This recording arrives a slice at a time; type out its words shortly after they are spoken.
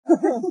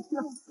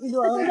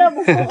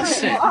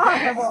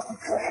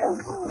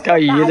钓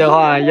鱼的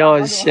话，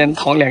要先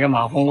捅2个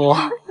马蜂窝，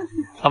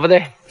啊不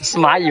对，是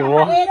蚂蚁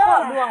窝。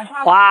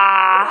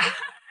哇，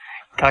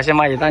搞些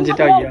蚂蚁蛋就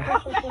钓鱼了，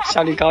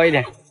效率高一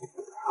点。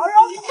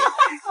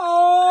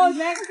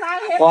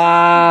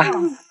哇！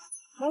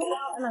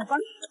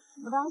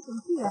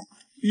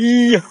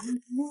咦呀！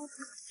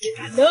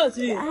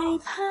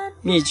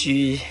蜜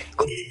橘。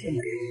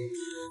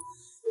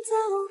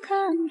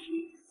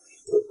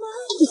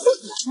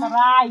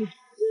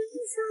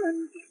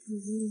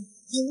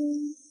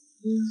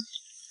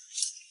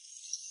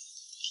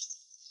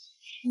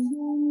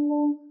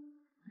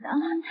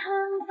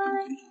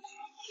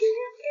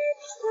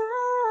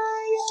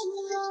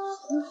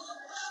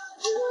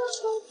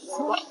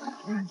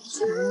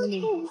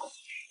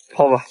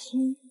好吧。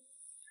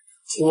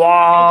哇！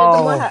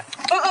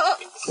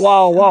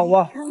哇哇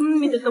哇！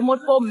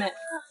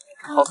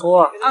好多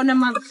啊！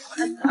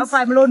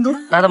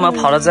那他们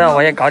跑了之后，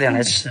我也搞点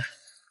来吃。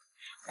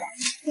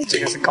这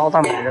个是高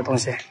蛋白的东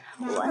西。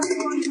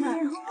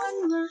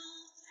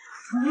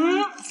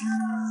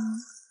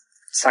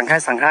闪开，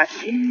闪开！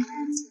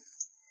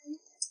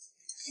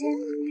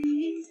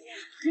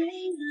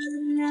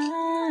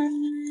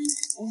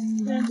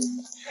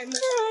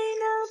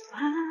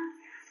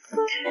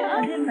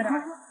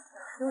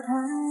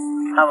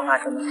怕不怕？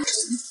真的？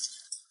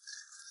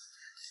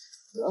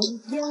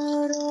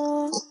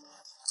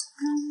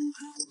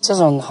这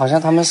种好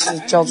像他们是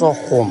叫做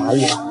火蚂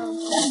蚁吧？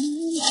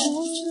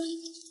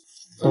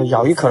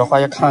咬一口的话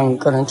要看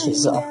个人体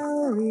质啊。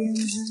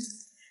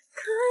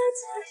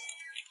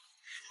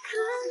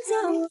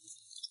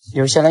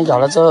有些人咬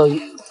了之后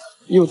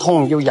又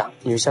痛又痒，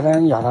有些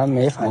人咬了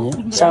没反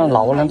应。像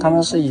老挝人他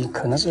们是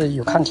可能是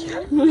有抗体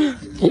的，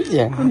一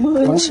点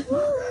关系。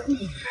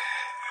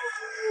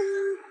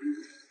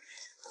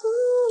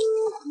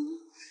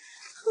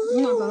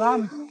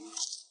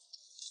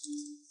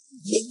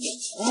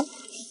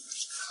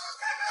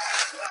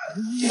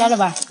ได้แล้ว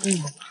ป่ะ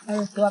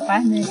ตัวไป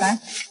นี่ไป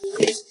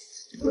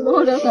รู้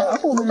เดี๋ยวแต่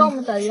หูมันต้อง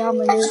มันแต่ยาว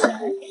มันเลย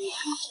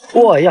哇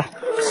呀，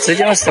直接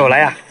用手来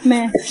呀！แ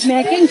ม่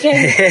เก่ง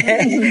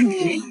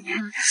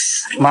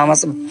妈妈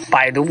是百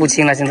毒不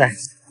侵了，现在。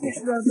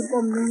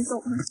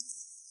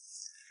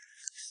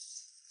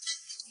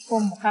กล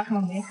มคักมั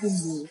นไม่ขึ้น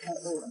อยู่ครับ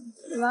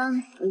ว่า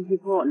อีก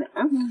พอเนี่ย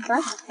ไป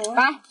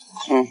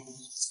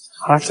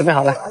好，准备好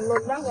了，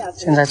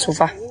现在出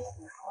发。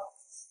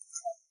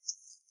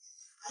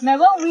แม่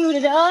ว่าวิว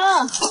เด้อ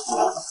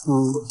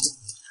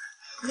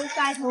ลูกช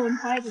ายโทน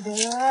คอยเด้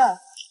อ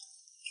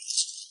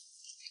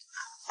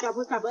จับ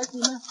เอที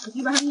มา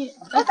ที่บ้านนี่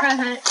ใคร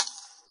ให้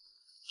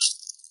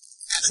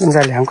现在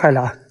凉快了，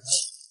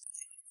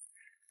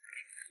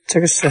这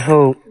个时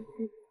候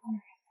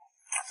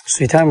水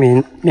塘里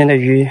面的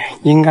鱼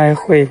应该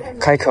会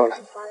开口了。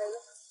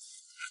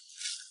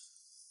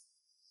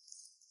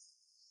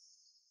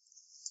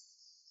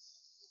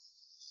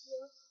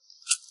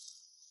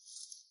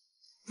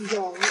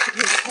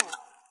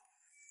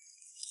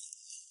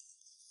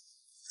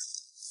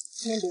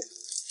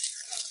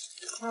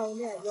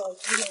เนี่ยยอม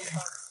ที่ลงม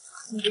า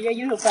มันจะ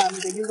ยืดฟ้ามั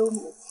นจะยืด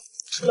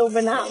ลงไป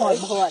หน้าหอย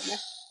บอดนะ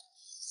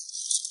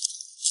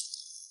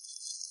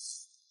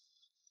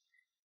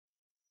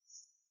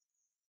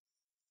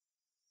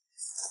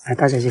来，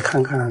大家去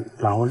看看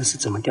老挝人是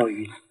怎么钓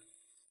鱼的。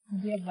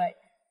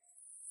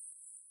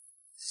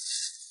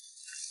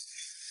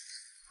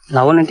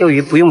老挝人钓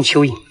鱼不用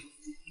蚯蚓，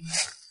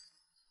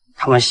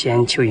他们嫌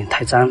蚯蚓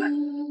太脏了，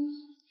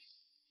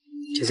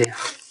就这样。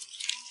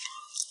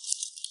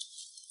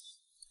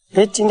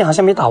哎，今天好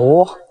像没打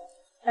窝。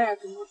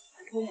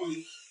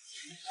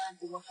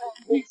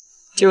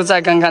就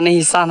在刚刚那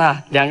一刹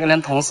那，2个人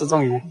同时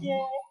中鱼。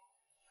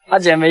阿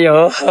姐没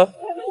有。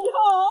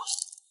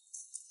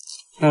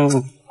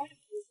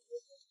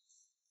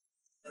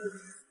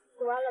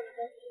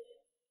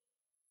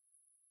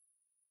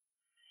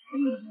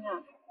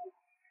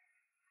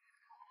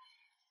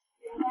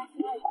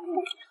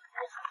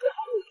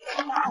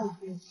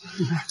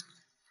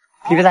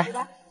皮皮带。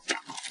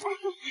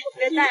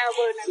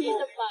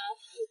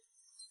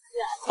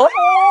哦，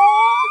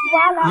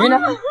鱼呢？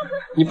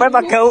你不是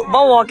把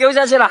我丢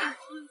下去了？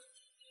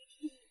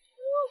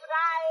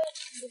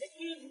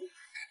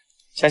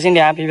小心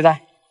点啊，皮皮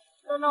带。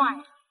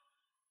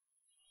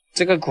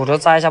这个骨头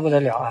扎一下不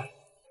得了啊！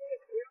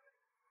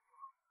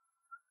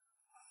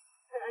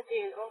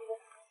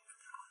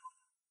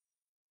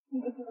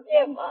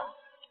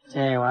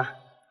加油啊！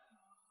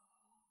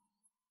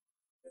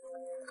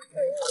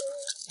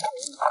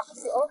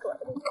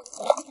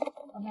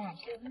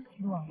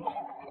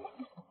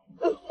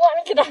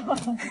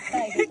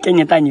给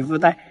你带你不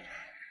带。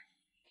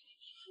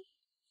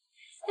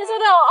你说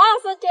的我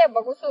20件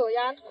不够数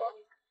呀？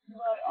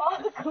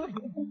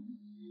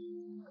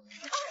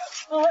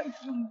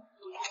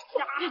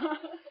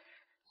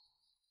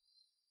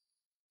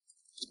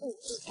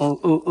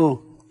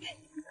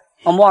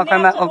我摸开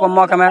没？我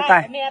摸开没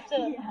带。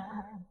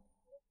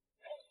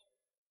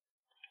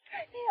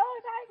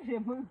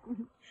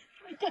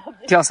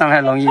钓上来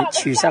容易，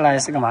取下来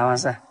是个麻烦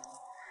事。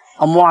เ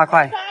อามั่วค่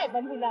อย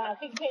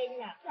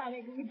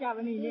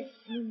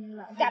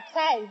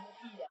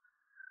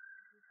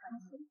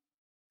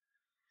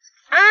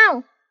อ้าว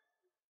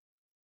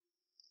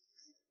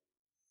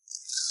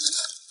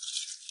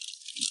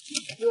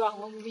ดวง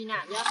มันมีหนา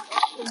มเยอะ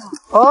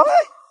哦，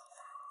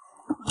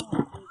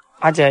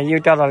阿姐又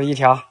钓到了一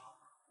条，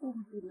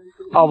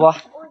好不？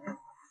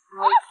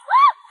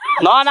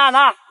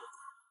拿，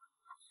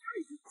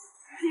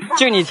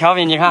就你调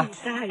皮，你看，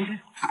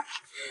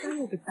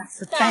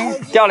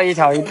掉了一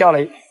条，又掉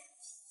了一，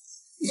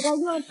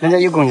人家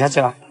又滚下去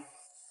了。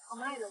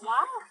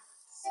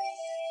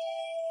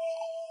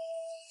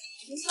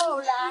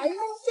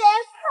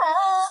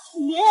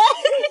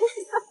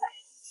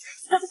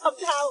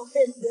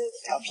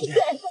调皮。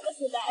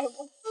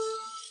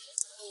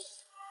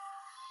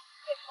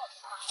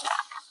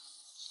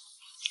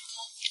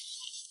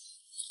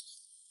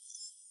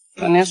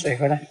端点水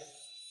回来。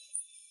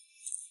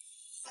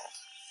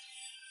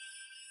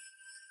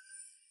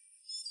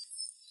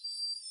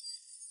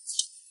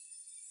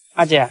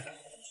阿姐，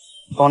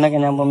我那个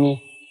人不迷。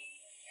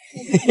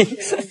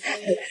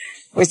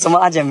为什么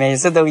阿姐每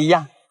次都一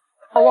样？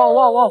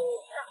哇！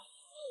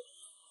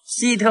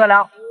细特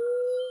了。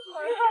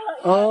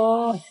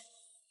哦。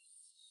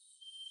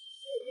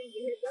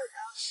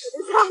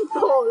上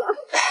头了。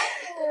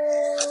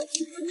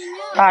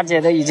大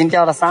姐都已经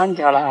钓了3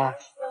条了啊，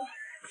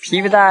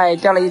皮皮带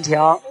钓了1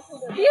条。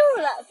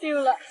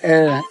丢了。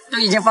都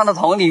已经放到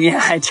桶里面，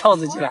还跳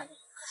出去了。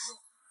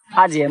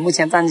阿姐目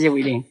前战绩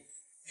为0。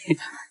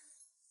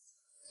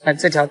那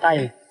这条大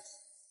鱼。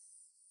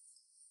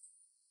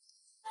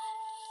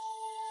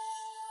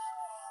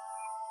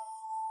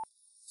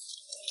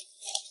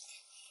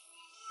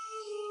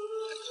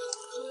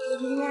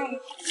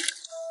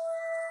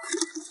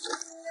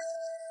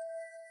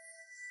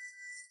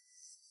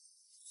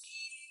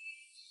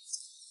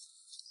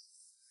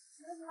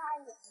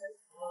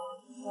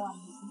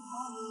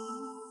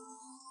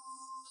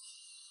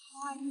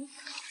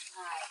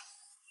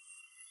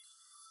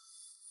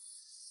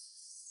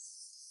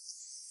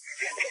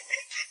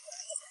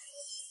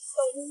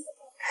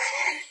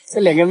这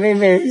2个妹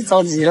妹一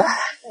着急了。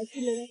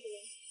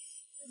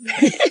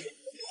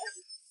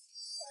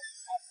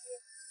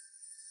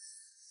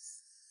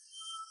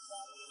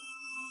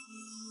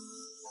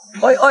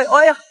哎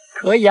呀，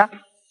可以啊。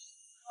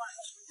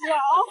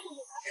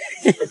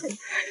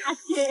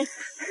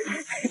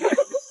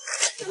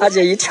阿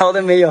姐1条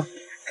都没有。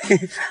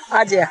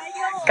阿姐，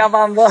干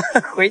嘛不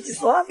回去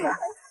算了？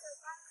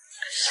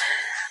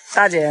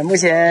大姐目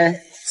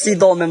前是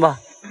多门吧？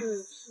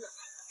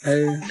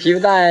皮皮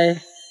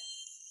带，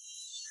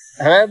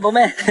不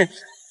没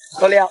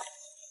多了。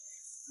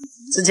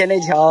之前那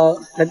条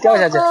它掉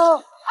下去。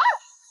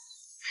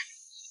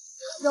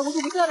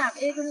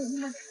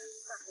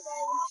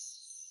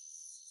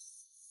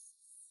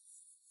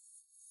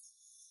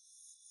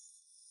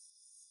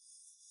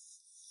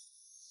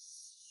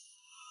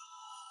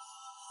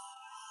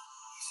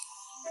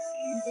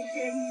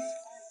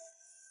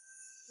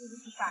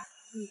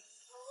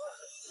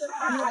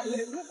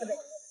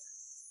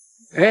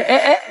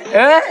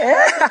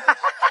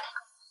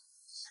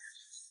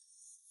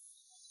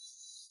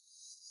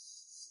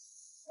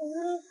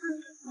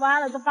挖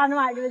了，都搬出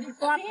来就是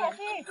抓它。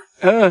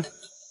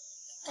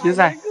有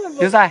噻。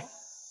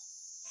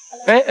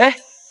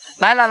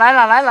来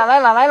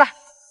了。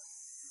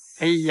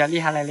哎呀，厉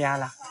害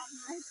了。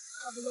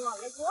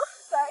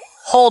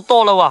好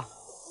多了哇，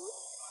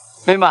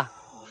妹妹。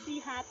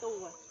4-5多。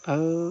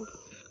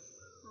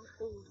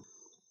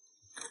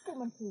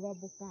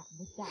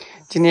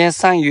今天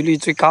上鱼率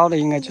最高的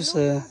应该就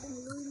是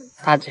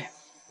大姐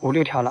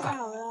，5-6条了啊。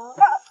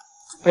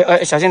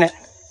小心点，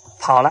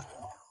跑了。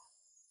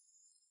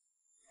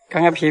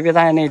刚刚皮皮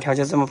带那一条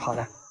就这么跑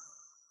的。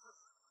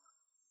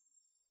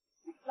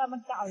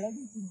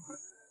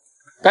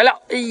来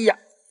了，哎呀！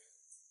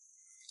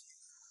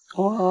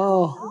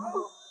哦。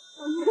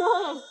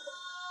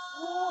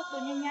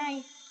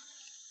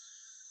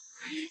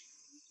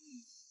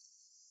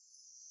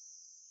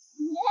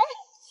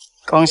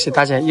恭喜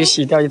大姐又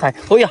洗掉1台。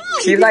哦呀，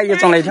皮皮带又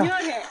中了1条。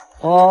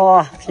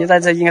哇，皮皮带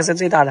这应该是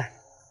最大的。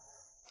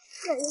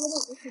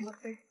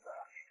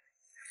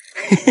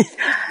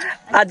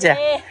阿姐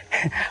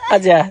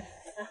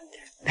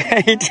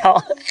1条。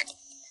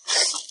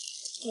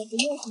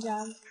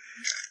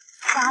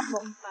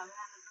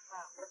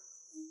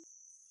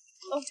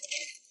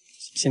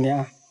今天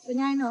啊。ตัวใ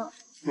หญ่เนอะ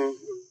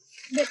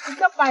เด็ก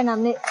ก็ไปน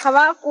ำนี่ถ้า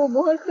ว่ากู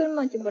บ่ให้ขึ้น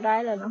มันจะบ่ได้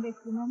แล้วเนาะเด็ก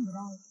ขึ้นมันบ่ไ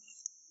ด้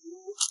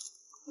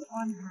อ่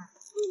อนค่ะ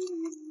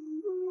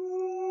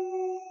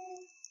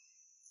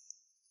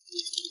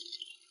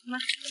มา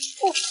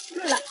โอ้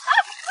ขึ้นละ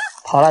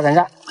跑了，等一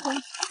下。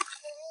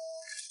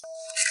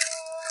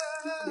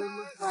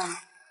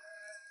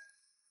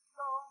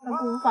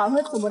กูฝากเพื่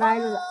อนกูบ่ได้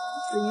เลยล่ะ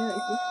ตัวนี้เลย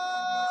สิ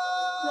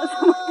แล้วท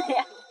ำไม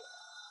อ่ะ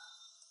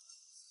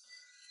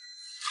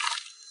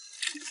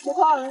ไม่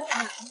พอเลย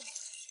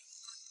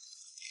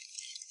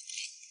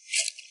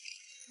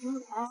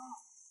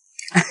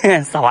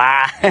少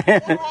啊！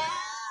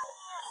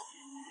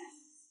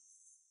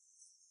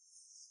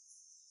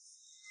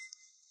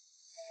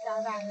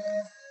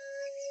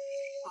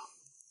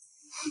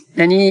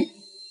那你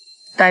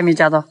带没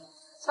夹到？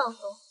上手。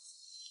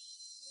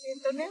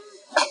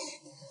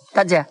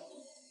大姐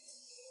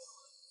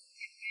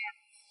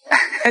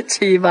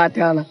，7、8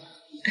条了，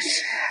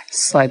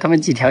甩他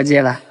们几条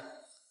街了。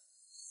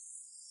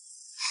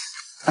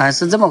啊，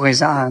是这么回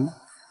事啊！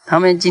他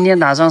们今天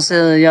打算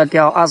是要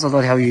钓20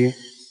多条鱼，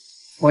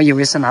我以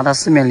为是拿到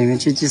市面里面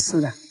去祭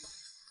祀的，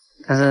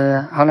但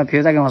是后来皮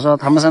皮在跟我说，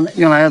他们是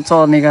用来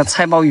做那个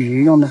菜包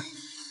鱼用的。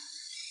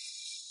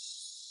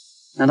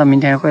难道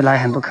明天会来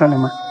很多客人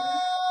吗？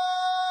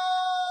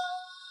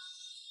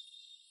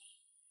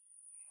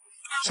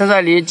现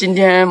在离今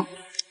天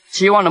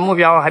期望的目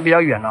标还比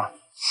较远了，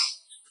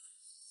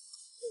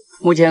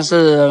目前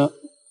是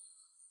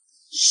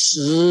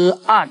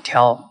12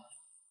条，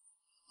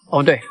哦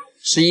不对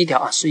，11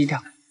条，11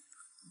条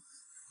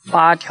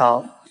，8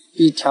条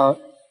，1条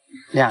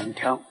，2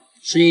条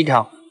，11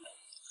条，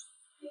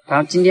然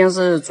后今天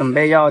是准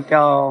备要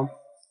钓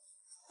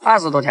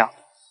20多条，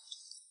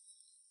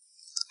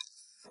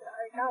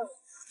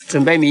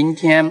准备明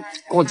天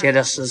过节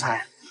的食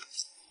材，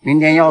明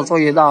天要做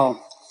一道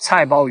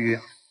菜包鱼，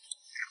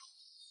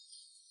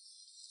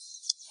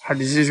还得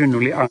继续努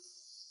力啊！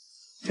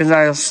现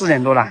在4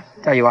点多了，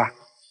加油啊！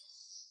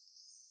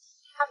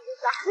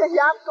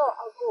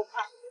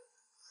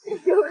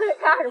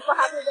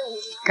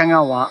刚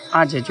刚我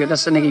二姐觉得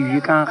是那个鱼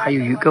竿还有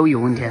鱼钩有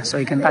问题，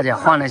所以跟大姐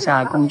换了一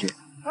下工具。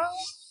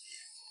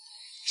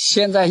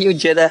现在又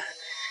觉得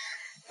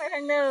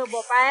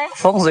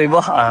风水不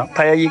好，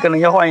她要一个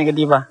人要换一个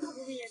地方。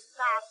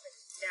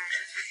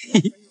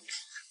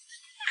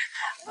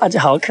二姐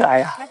好可爱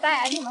呀！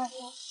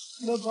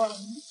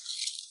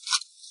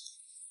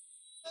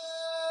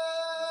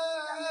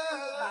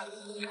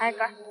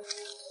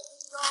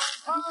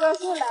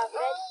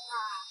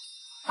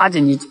二姐，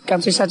你干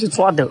脆下去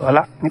抓得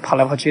了，你跑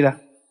来跑去的。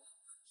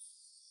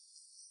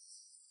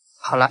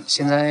好了，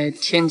现在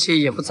天气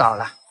也不早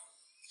了，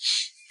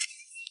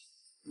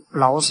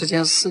老挝时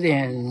间4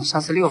点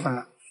36分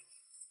了。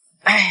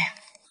哎呀，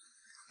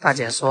大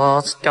姐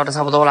说钓的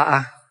差不多了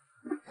啊！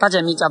大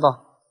姐没夹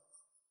到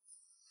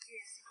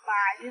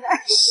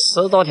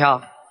？10多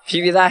条，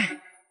皮皮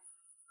带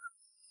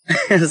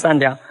3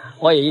条，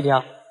我也1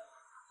条。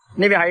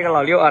那边还有一个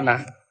老六啊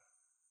呢。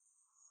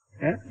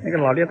那个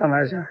老六到哪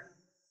里去了？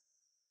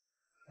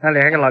那里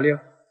还有一个老六。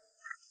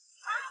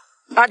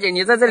大姐，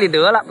你在这里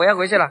得了，不要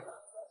回去了。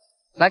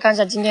来看一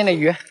下今天的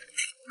鱼。太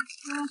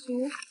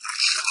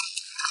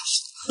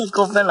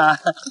过分了，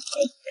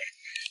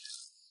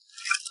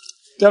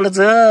钓了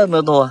这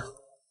么多。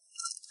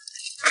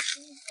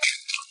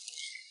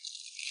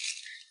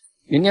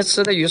明天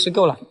吃的鱼是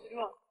够了。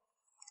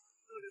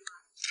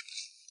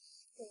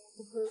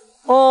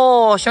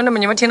哦，兄弟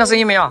们，你们听到声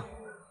音没有？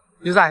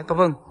鱼仔多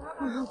蹦！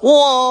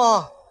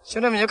哇，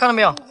兄弟们，你看到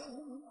没有？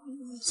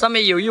上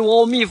面有一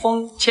窝蜜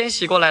蜂迁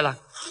徙过来了。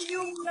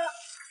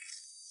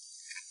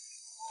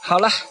好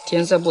了，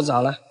天色不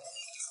早了，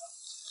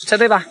撤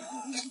退吧。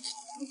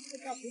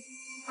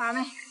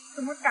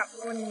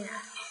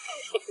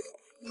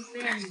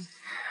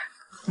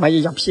蚂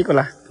蚁咬屁股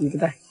了，你不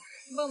带。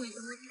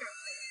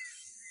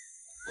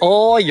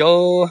哦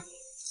哟，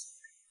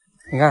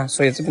你看，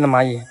所以这边的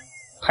蚂蚁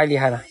太厉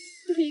害了。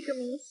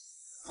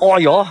哦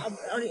哟，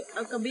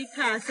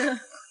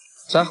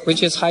走，回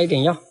去擦一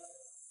点药。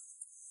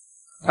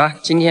好，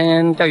今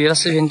天钓鱼的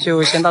视频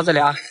就先到这里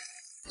啊，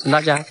请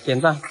大家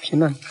点赞、评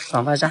论、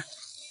转发一下，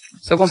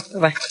收工，拜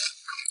拜。